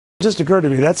just occurred to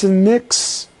me, that's a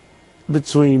mix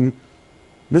between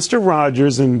Mr.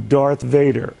 Rogers and Darth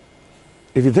Vader.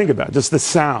 If you think about it, just the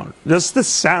sound. Just the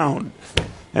sound.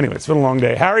 Anyway, it's been a long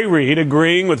day. Harry Reid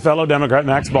agreeing with fellow Democrat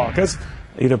Max Baucus,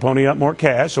 either pony up more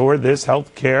cash or this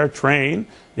health care train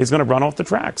is going to run off the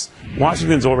tracks.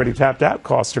 Washington's already tapped out.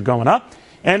 Costs are going up,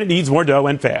 and it needs more dough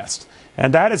and fast.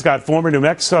 And that has got former New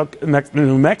Mexico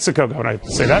governor, I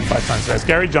say that 5 times fast,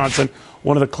 Gary Johnson,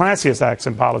 one of the classiest acts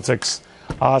in politics,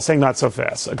 saying not so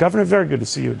fast. Governor, very good to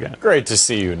see you again. Great to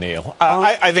see you, Neil.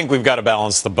 I think we've got to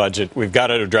balance the budget. We've got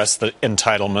to address the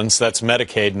entitlements. That's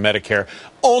Medicaid and Medicare.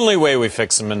 Only way we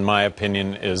fix them, in my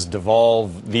opinion, is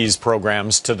devolve these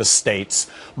programs to the states.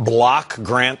 Block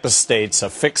grant the states a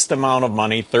fixed amount of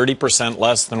money, 30%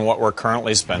 less than what we're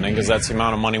currently spending, because that's the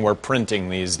amount of money we're printing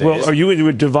these days. Well, you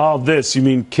would devolve this, you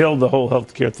mean kill the whole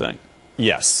health care thing?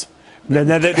 Yes. Now,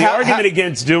 the argument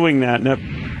against doing that, and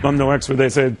I'm no expert, they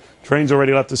said trains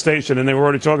already left the station, and they were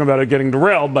already talking about it getting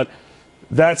derailed, but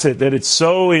that's it, that it's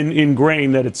so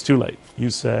ingrained that it's too late. You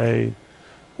say...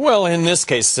 Well, in this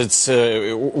case, it's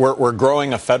we're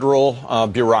growing a federal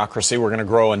bureaucracy. We're going to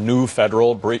grow a new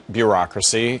federal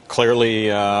bureaucracy. Clearly,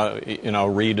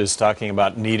 Reid is talking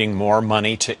about needing more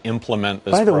money to implement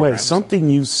this program. By the way,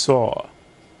 something you saw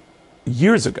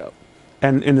years ago,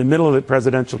 and in the middle of the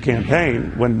presidential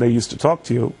campaign, when they used to talk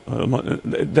to you,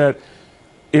 that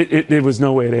it was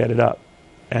no way to add it up.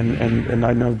 And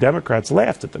I know Democrats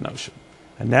laughed at the notion.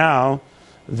 And now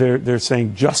they're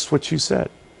saying just what you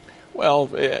said. Well,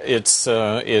 it's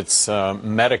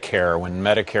Medicare. When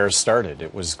Medicare started,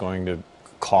 it was going to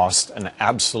cost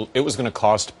it was going to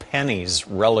cost pennies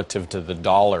relative to the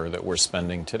dollar that we're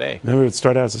spending today. Remember, it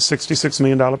started out as a $66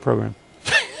 million program.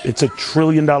 It's a $1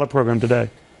 trillion program today.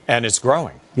 And it's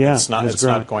growing. Yeah, it's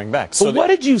not going back. So what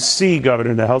did you see,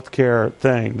 Governor, in the health care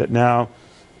thing that now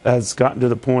has gotten to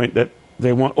the point that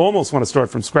they almost want to start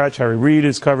from scratch? Harry Reid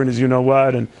is covering as you know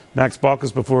what, and Max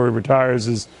Baucus, before he retires,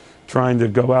 is trying to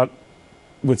go out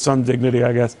with some dignity,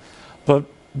 I guess. But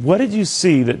what did you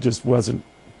see that just wasn't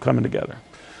coming together?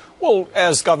 Well,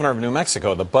 as governor of New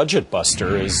Mexico, the budget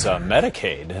buster is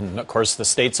Medicaid. And, of course, the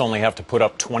states only have to put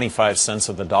up 25 cents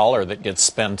of the dollar that gets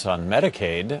spent on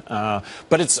Medicaid.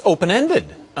 But it's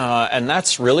open-ended, and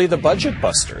that's really the budget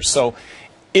buster. So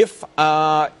if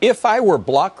I were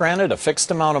block granted a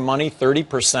fixed amount of money,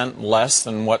 30% less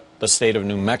than what the state of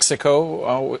New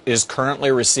Mexico is currently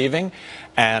receiving,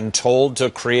 and told to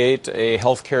create a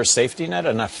health care safety net,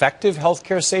 an effective health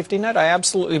care safety net, I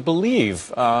absolutely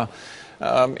believe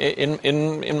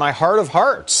in my heart of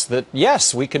hearts that,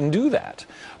 yes, we can do that.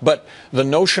 But the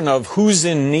notion of who's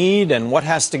in need and what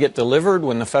has to get delivered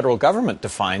when the federal government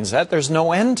defines that, there's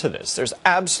no end to this. There's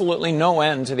absolutely no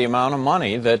end to the amount of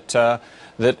money that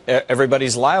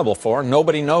everybody's liable for.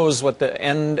 Nobody knows what the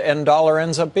end dollar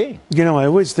ends up being. You know, I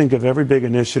always think of every big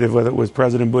initiative, whether it was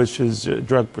President Bush's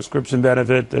drug prescription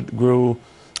benefit that grew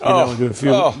to a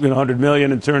few $100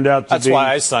 million and turned out to That's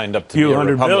why I signed up to be a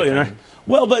 $100 million. Right?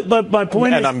 Well, but my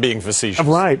point is... And I'm being facetious.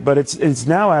 Right, but it's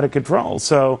now out of control.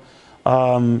 So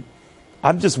I'm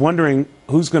just wondering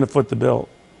who's going to foot the bill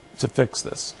to fix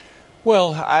this.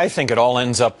 Well, I think it all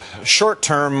ends up short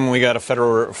term. We got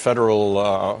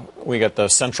we got the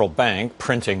central bank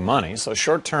printing money. So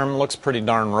short term looks pretty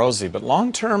darn rosy. But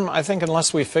long term, I think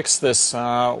unless we fix this,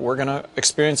 we're going to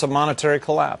experience a monetary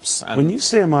collapse. And when you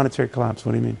say a monetary collapse,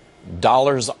 what do you mean?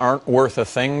 Dollars aren't worth a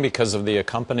thing because of the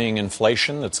accompanying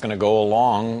inflation that's going to go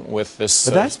along with this.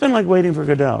 But that's been like waiting for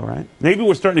Godot, right? Maybe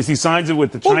we're starting to see signs of it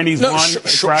with the Chinese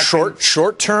yuan.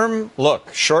 Short term.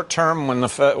 Look, short term when the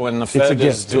Fed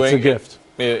is doing it's a gift.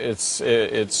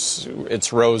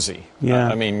 It's rosy. Yeah.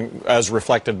 I mean, as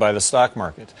reflected by the stock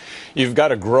market. You've got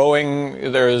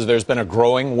there's been a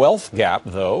growing wealth gap,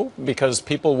 though, because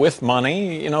people with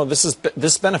money,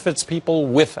 this benefits people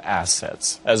with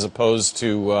assets as opposed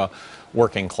to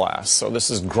working class. So this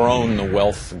has grown the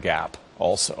wealth gap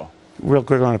also. Real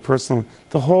quick on a personal,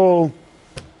 the whole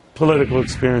political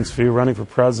experience for you running for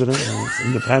president and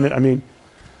independent, I mean,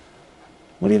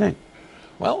 what do you think?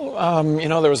 Well,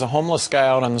 there was a homeless guy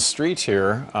out on the street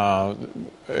here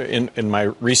in my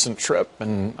recent trip,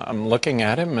 and I'm looking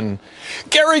at him, and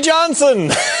Gary Johnson!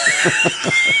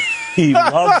 He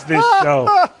loves this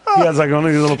show. He has like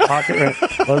only a little pocket.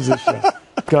 Loves this show.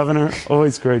 Governor,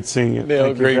 always great seeing you.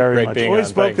 Thank you very much. Always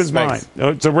spoke his mind.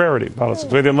 It's a rarity in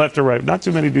politics, whether left or right. Not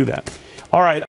too many do that. All right.